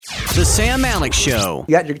The Sam Alex Show.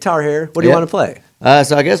 You got your guitar here. What do you want to play?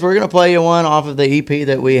 So I guess we're going to play you one off of the EP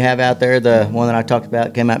that we have out there, the one that I talked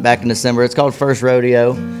about, came out back in December. It's called First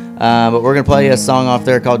Rodeo, but we're going to play you a song off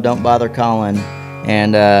there called Don't Bother Calling.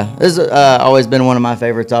 And this has always been one of my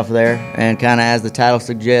favorites off of there, and kind of as the title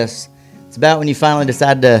suggests, it's about when you finally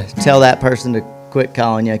decide to tell that person to quit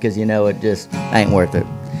calling you because you know it just ain't worth it.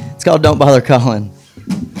 It's called Don't Bother Calling.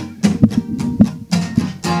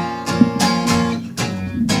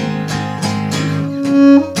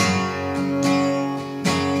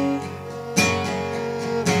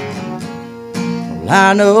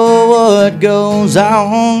 I know what goes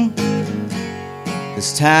on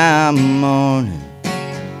this time of morning,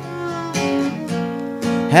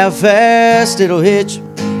 how fast it'll hit you,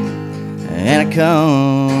 and it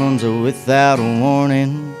comes without a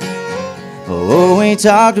warning. Oh, we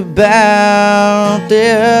talked about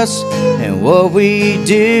this and what we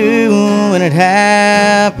do when it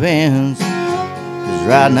happens, 'cause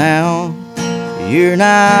right now you're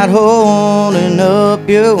not holding up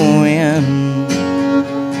your end.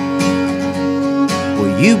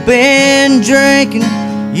 You've been drinking,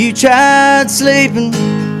 you tried sleeping,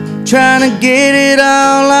 trying to get it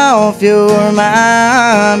all off your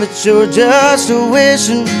mind, but you're just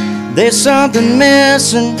wishing there's something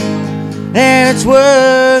missing, and it's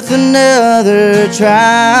worth another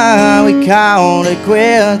try. We called it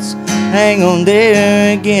quits, hang on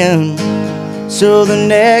there again, so the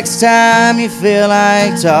next time you feel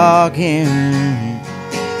like talking,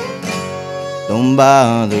 don't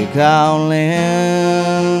bother calling,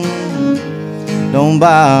 don't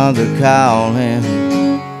bother calling.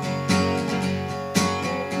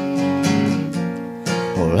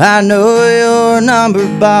 Well, I know your number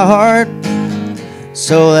by heart,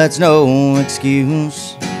 so that's no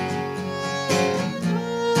excuse.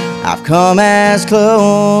 I've come as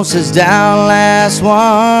close as down last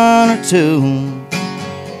one or two.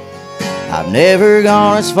 I've never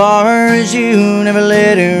gone as far as you, never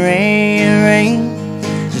let it rain.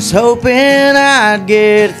 Just hoping I'd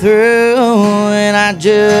get through, and I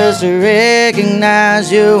just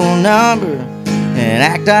recognize your number and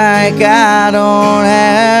act like I don't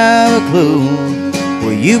have a clue.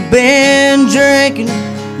 Well, you've been drinking,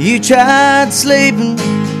 you tried sleeping,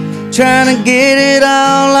 trying to get it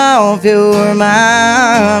all off your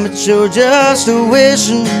mind, but you're just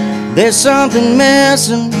wishing there's something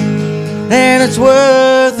missing, and it's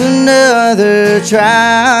worth another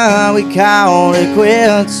try. We call it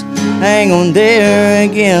quits, hang on there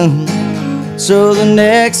again, so the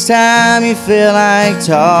next time you feel like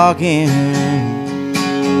talking,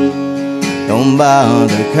 don't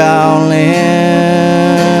bother calling.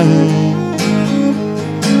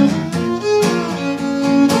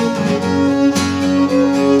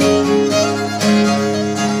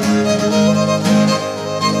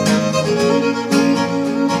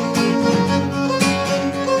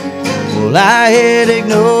 Well, I hate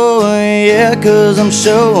ignoring you, 'cause I'm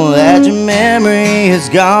sure that your memory has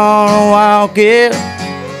gone walk it.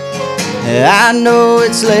 I know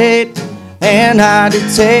it's late and hard to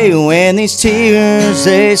tell when these tears,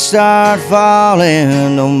 they start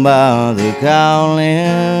falling. Don't bother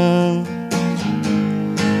calling,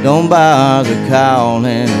 don't bother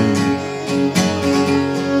calling.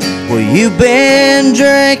 Well, you've been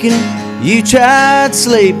drinking, you tried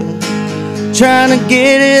sleeping, trying to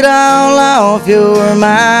get it all off your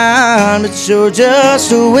mind, but you're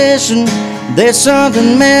just wishing there's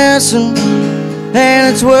something missing,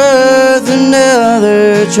 and it's worth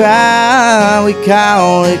another try. We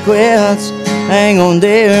call it quits, hang on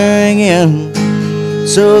there again,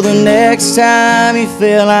 so the next time you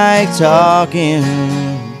feel like talking,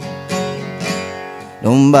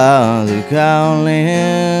 don't bother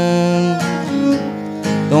calling,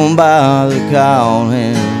 don't bother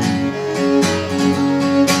calling.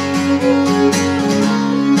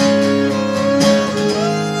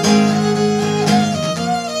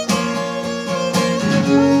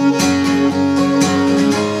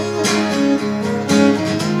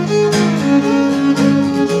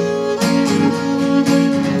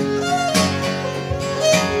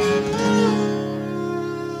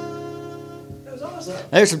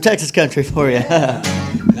 There's some Texas country for you.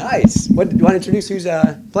 Nice. What, do you want to introduce who's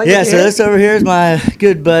playing? Yeah, so this over here is my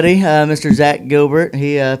good buddy, Mr. Zach Gilbert.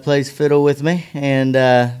 He plays fiddle with me, and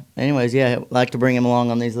anyways, yeah, I like to bring him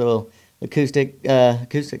along on these little acoustic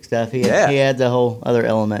stuff. He adds a whole other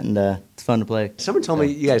element, and it's fun to play. Someone told me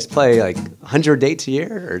you guys play like 100 dates a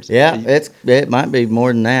year. Or it might be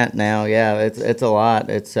more than that now. Yeah, it's a lot.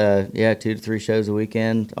 It's 2 to 3 shows a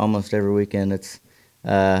weekend, almost every weekend. It's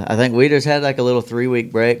I think we just had like a little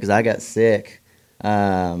 3-week break because I got sick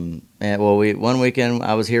And one weekend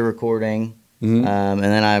I was here recording, and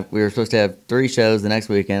then we were supposed to have 3 shows the next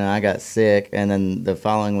weekend, and I got sick, and then the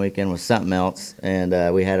following weekend was something else,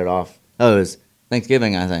 and we had it off. Oh, it was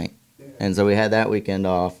Thanksgiving, I think, and so we had that weekend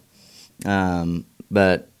off.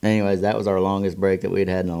 But anyways, that was our longest break that we'd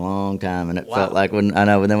had in a long time, and it felt like when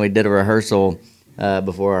then we did a rehearsal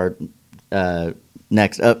before our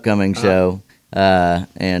next upcoming show,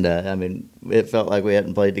 and I mean, it felt like we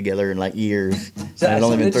hadn't played together in like years. So it had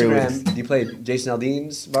only been 3 weeks. You played Jason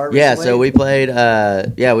Aldean's bar Yeah, recently? so we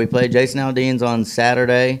played Jason Aldean's on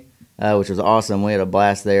Saturday, which was awesome. We had a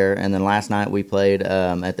blast there, and then last night we played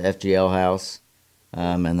at the FGL house.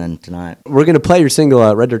 And then tonight We're going to play your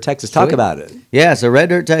single, Red Dirt, Texas. Talk about it. Yeah, so Red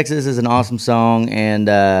Dirt, Texas is an awesome song.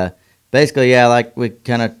 And basically, yeah, like we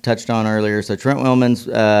kind of touched on earlier. So Trent Willman's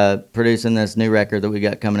producing this new record that we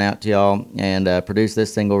got coming out to y'all and produced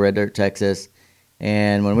this single, Red Dirt, Texas.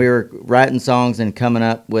 And when we were writing songs and coming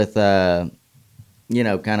up with, kind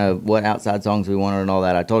of what outside songs we wanted and all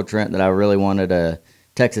that, I told Trent that I really wanted a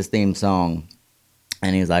Texas-themed song.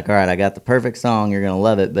 And he was like, all right, I got the perfect song. You're going to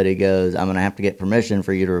love it. But he goes, I'm going to have to get permission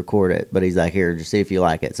for you to record it. But he's like, here, just see if you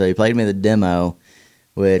like it. So he played me the demo,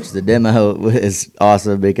 which the demo is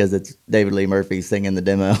awesome because it's David Lee Murphy singing the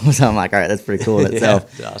demo. So I'm like, all right, that's pretty cool in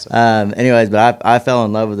itself. Yeah, awesome. Anyways, but I fell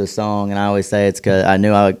in love with this song. And I always say it's because I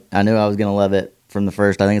knew I was going to love it from the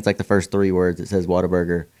first. I think it's like the first 3 words. It says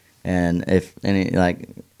Whataburger. And if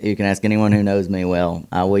you can ask anyone who knows me well,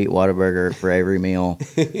 I will eat Whataburger for every meal,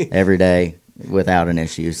 every day, without an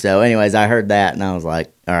issue. So anyways, I heard that and I was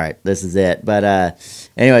like, all right, this is it. But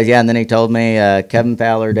anyways, yeah, and then he told me Kevin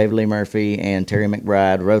Fowler, David Lee Murphy, and Terry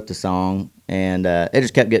McBride wrote the song, and it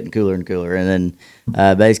just kept getting cooler and cooler. And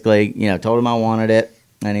then basically, told him I wanted it,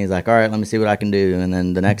 and he's like, all right, let me see what I can do. And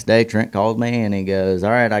then the next day, Trent called me and he goes,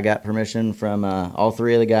 all right, I got permission from all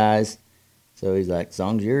 3 of the guys. So he's like,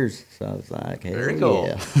 song's yours. So I was like, hey, very cool.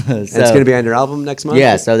 Yeah. So, and it's going to be on your album next month?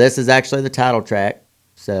 Yeah, so this is actually the title track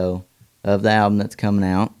of the album that's coming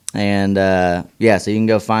out. And, so you can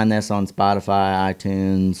go find this on Spotify,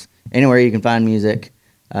 iTunes, anywhere you can find music.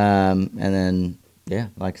 And then, yeah,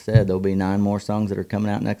 like I said, there'll be 9 more songs that are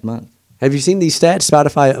coming out next month. Have you seen these stats?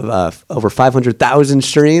 Spotify of over 500,000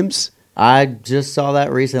 streams? I just saw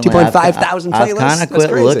that recently. 2.5 thousand playlists? I've kind of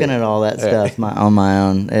quit looking at all that stuff on my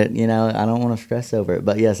own. I don't want to stress over it.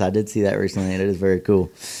 But, yes, I did see that recently, and it is very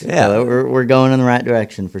cool. Yeah. So we're going in the right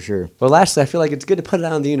direction for sure. Well, lastly, I feel like it's good to put it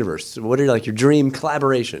out in the universe. What are your dream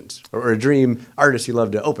collaborations or a dream artist you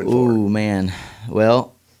love to open for? Ooh, man.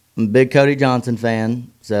 Well, I'm a big Cody Johnson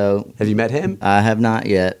fan. So have you met him? I have not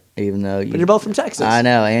yet. Even though but you're both from Texas. I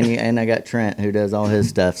know, and I got Trent who does all his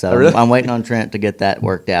stuff, so really? I'm waiting on Trent to get that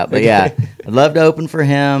worked out. But yeah, I'd love to open for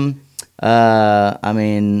him. I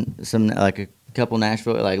mean, a couple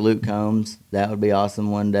Nashville, like Luke Combs, that would be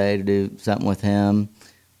awesome one day to do something with him.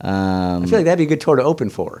 I feel like that'd be a good tour to open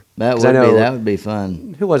for. That would be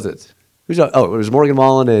fun. Who was it? It was Morgan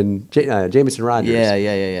Wallen and Jamison Rogers.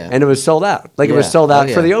 Yeah. And it was sold out. It was sold out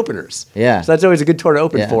for the openers. Yeah. So that's always a good tour to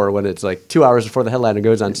open for when it's like 2 hours before the headliner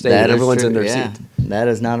goes on stage and everyone's in their seat. That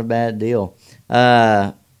is not a bad deal.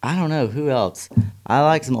 I don't know. Who else? I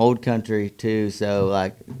like some old country too. So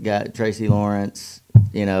got Tracy Lawrence,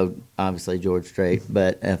 obviously George Strait,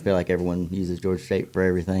 but I feel like everyone uses George Strait for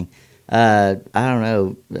everything. I don't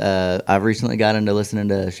know. I've recently got into listening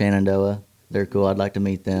to Shenandoah. They're cool. I'd like to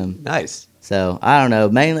meet them. Nice. So, I don't know.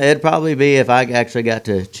 Mainly, it'd probably be if I actually got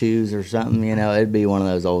to choose or something, it'd be one of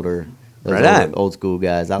those old school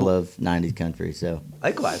guys. I love 90s country, so.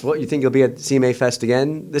 Likewise. What, you think you'll be at CMA Fest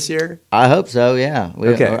again this year? I hope so, yeah.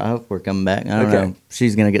 Okay. I hope we're coming back. I don't know.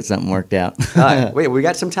 She's going to get something worked out. All right. Wait, we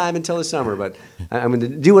got some time until the summer, but I'm going to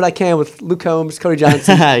do what I can with Luke Combs, Cody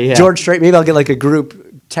Johnson, George Strait. Maybe I'll get a group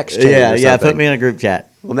text chain or something. Yeah, put me in a group chat.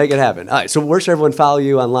 We'll make it happen. All right, so where should everyone follow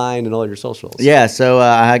you online and all your socials? Yeah, so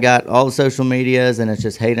I got all the social medias, and it's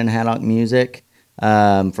just Hayden Haddock Music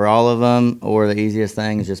for all of them, or the easiest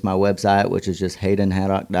thing is just my website, which is just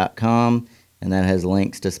haydenhaddock.com, and that has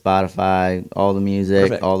links to Spotify, all the music,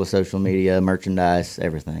 Perfect. All the social media, merchandise,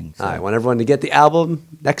 everything. So. All right, I want everyone to get the album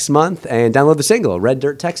next month and download the single, Red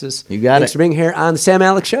Dirt, Texas. You got it. Thanks for being here on the Sam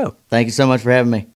Alex Show. Thank you so much for having me.